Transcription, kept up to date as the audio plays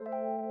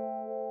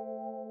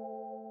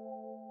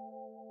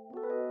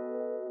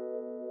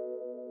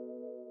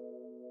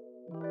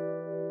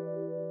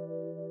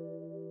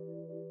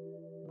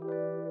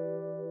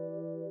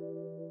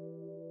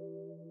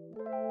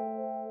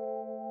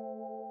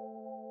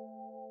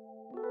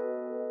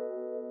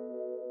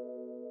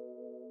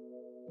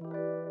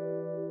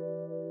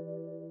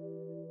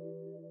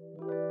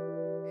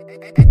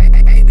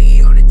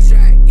Baby on the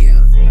track, yeah.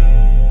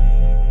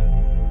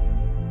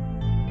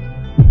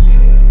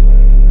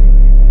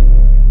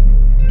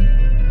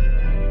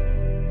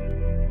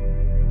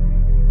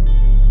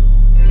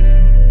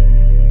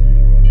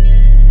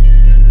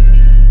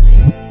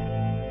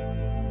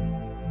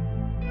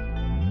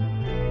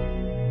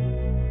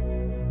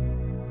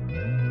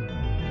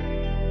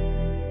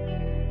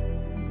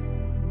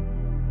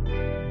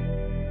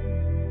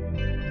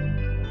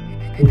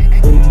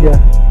 Dia,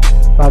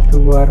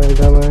 4 horas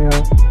da manhã,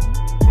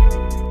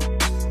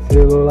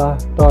 celular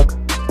toca,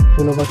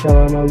 de novo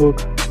aquela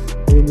maluca,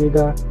 me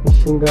liga, me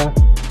xinga,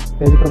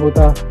 pede pra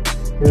voltar,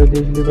 eu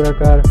desligo a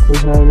cara,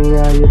 pois na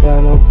minha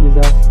ida não quis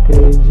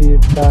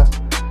acreditar.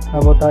 Na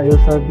volta eu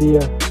sabia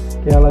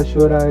que ela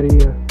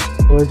choraria,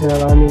 hoje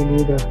ela me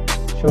liga,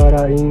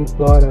 chora e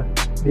implora,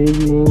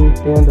 baby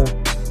entenda,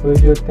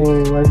 hoje eu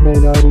tenho as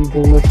melhores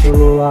em meu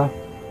celular.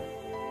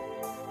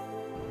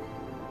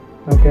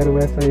 Não quero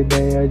essa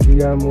ideia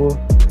de amor,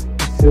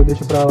 se eu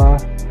deixo pra lá,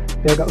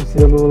 pega o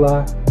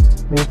celular,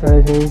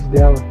 mensagens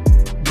dela,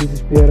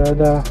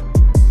 desesperada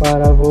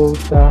para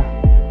voltar,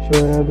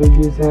 chorando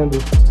dizendo,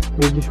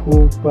 me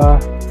desculpa,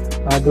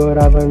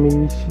 adorava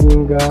me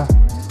xingar,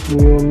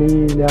 me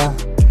humilhar,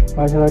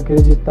 mas não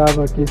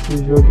acreditava que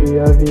esse jogo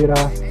ia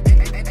virar.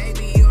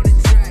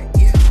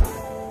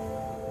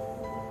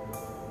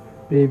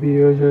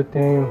 Baby, hoje eu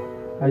tenho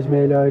as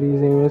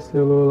melhores em meu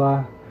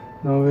celular.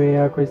 Não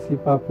venha com esse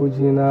papo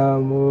de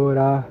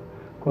namorar.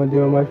 Quando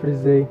eu mais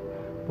precisei,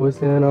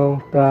 você não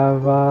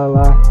tava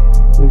lá.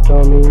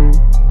 Então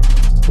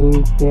me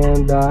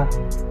entenda,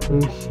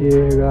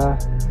 enxerga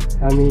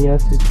a minha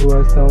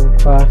situação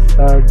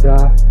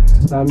passada.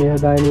 Na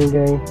merda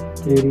ninguém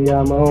queria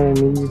a mão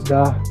me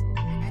dar.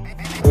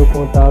 Eu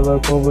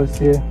contava com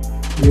você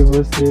e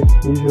você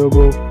me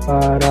jogou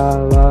para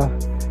lá.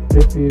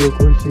 Prefiro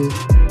curtir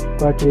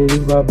com aqueles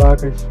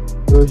babacas.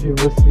 Hoje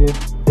você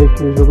vê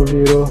que o jogo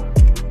virou.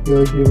 E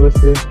hoje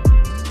você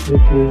vê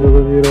que o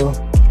jogo virou.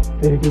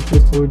 Fez que se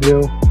fudeu,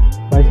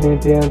 mas nem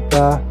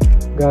tentar.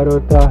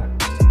 Garota,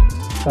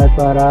 sai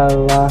para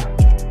lá.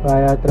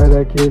 Vai atrás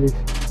daqueles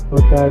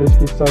otários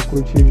que só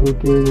contigo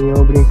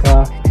queriam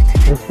brincar.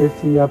 Eu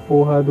esqueci a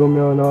porra do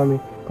meu nome.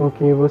 Com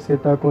quem você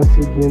tá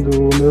conseguindo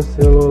o meu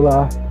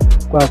celular?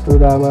 4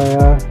 da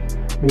manhã,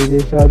 me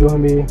deixa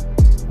dormir.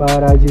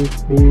 Para de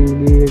me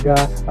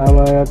ligar,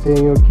 amanhã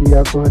tenho que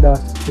acordar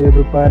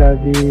cedo para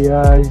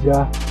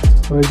viajar.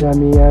 Hoje a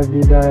minha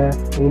vida é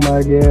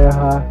uma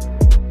guerra.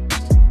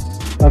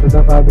 Nota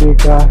da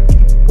fábrica,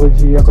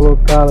 podia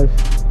colocá-las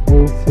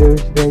em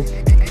seus dentes,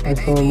 mas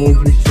como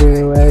o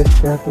destino é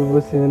certo,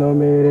 você não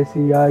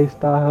merecia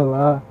estar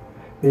lá.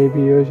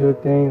 Baby, hoje eu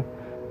tenho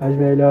as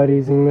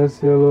melhores em meu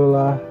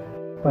celular.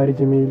 Pare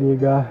de me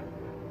ligar,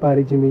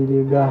 pare de me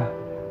ligar,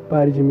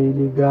 pare de me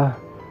ligar.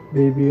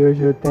 Baby,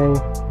 hoje eu tenho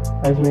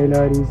as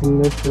melhores em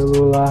meu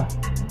celular.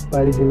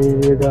 Pare de me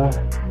ligar,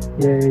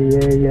 yeah,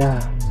 yeah,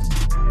 yeah.